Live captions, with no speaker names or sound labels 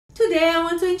Today I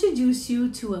want to introduce you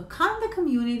to a condo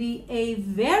community, a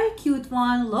very cute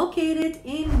one located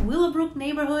in Willowbrook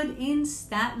neighborhood in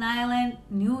Staten Island,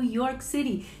 New York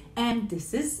City. And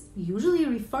this is usually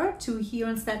referred to here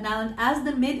in Staten Island as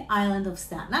the mid-island of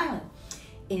Staten Island.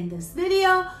 In this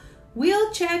video,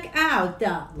 we'll check out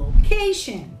the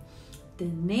location, the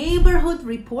neighborhood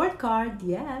report card,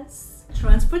 yes,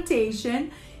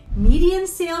 transportation, median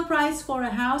sale price for a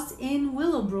house in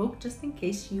Willowbrook, just in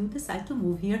case you decide to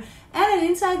move here, and an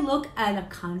inside look at a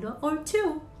condo or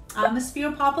two. I'm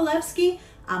Esphir Popilevsky.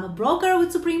 I'm a broker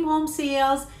with Supreme Home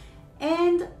Sales,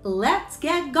 and let's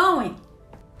get going.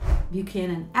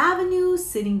 Buchanan Avenue,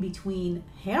 sitting between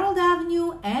Harold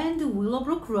Avenue and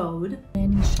Willowbrook Road.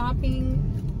 Any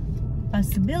shopping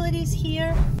possibilities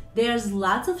here? There's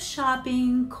lots of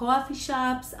shopping, coffee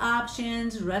shops,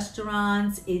 options,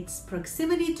 restaurants. Its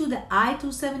proximity to the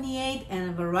I-278 and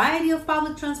a variety of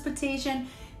public transportation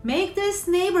make this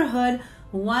neighborhood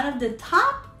one of the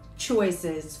top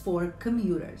choices for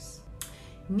commuters.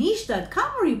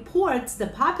 Niche.com reports the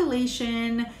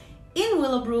population in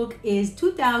Willowbrook is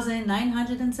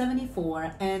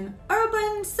 2,974, an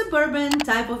urban, suburban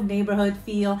type of neighborhood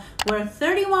feel where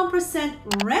 31%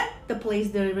 rent the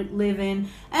place they live in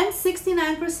and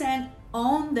 69%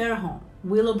 own their home.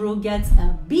 Willowbrook gets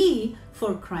a B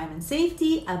for crime and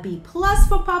safety, a B+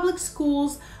 for public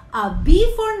schools, a B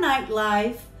for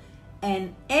nightlife,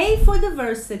 an A for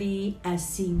diversity, a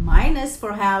C-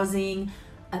 for housing,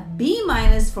 a B-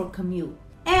 for commute,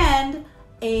 and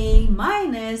A-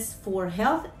 for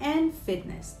health and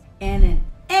fitness, and an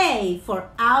A for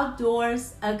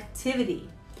outdoors activity.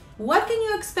 What can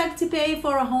you expect to pay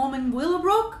for a home in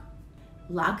Willowbrook?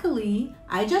 Luckily,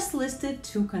 I just listed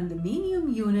 2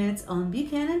 condominium units on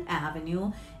Buchanan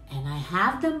Avenue, and I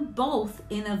have them both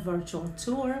in a virtual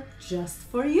tour just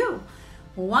for you.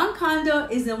 One condo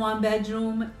is a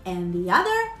 1-bedroom and the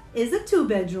other is a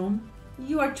 2-bedroom.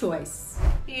 Your choice.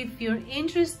 If you're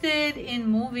interested in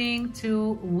moving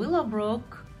to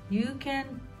Willowbrook, you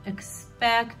can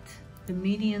expect the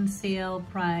median sale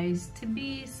price to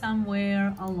be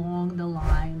somewhere along the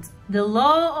lines. The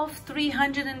low of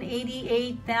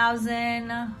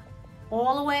 $388,000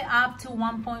 all the way up to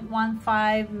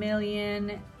 $1.15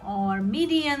 million, or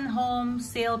median home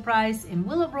sale price in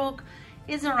Willowbrook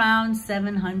is around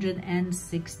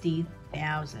 $760,000.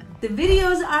 The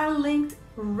videos are linked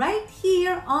right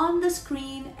here on the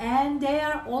screen, and they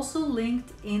are also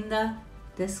linked in the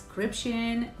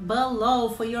description below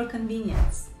for your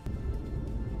convenience.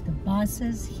 The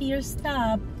buses here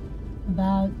stop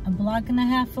about a block and a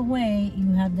half away.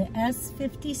 You have the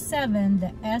S57,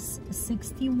 the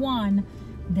S61,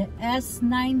 the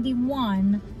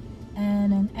S91,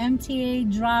 and an MTA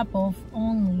drop-off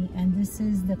only, and this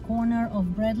is the corner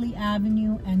of Bradley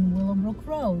Avenue and Willowbrook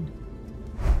Road.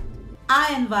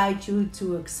 I invite you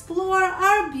to explore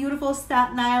our beautiful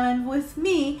Staten Island with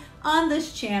me on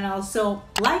this channel. So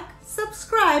like,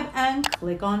 subscribe, and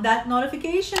click on that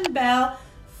notification bell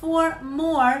for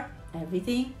more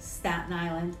everything Staten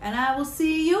Island. And I will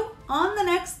see you on the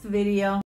next video.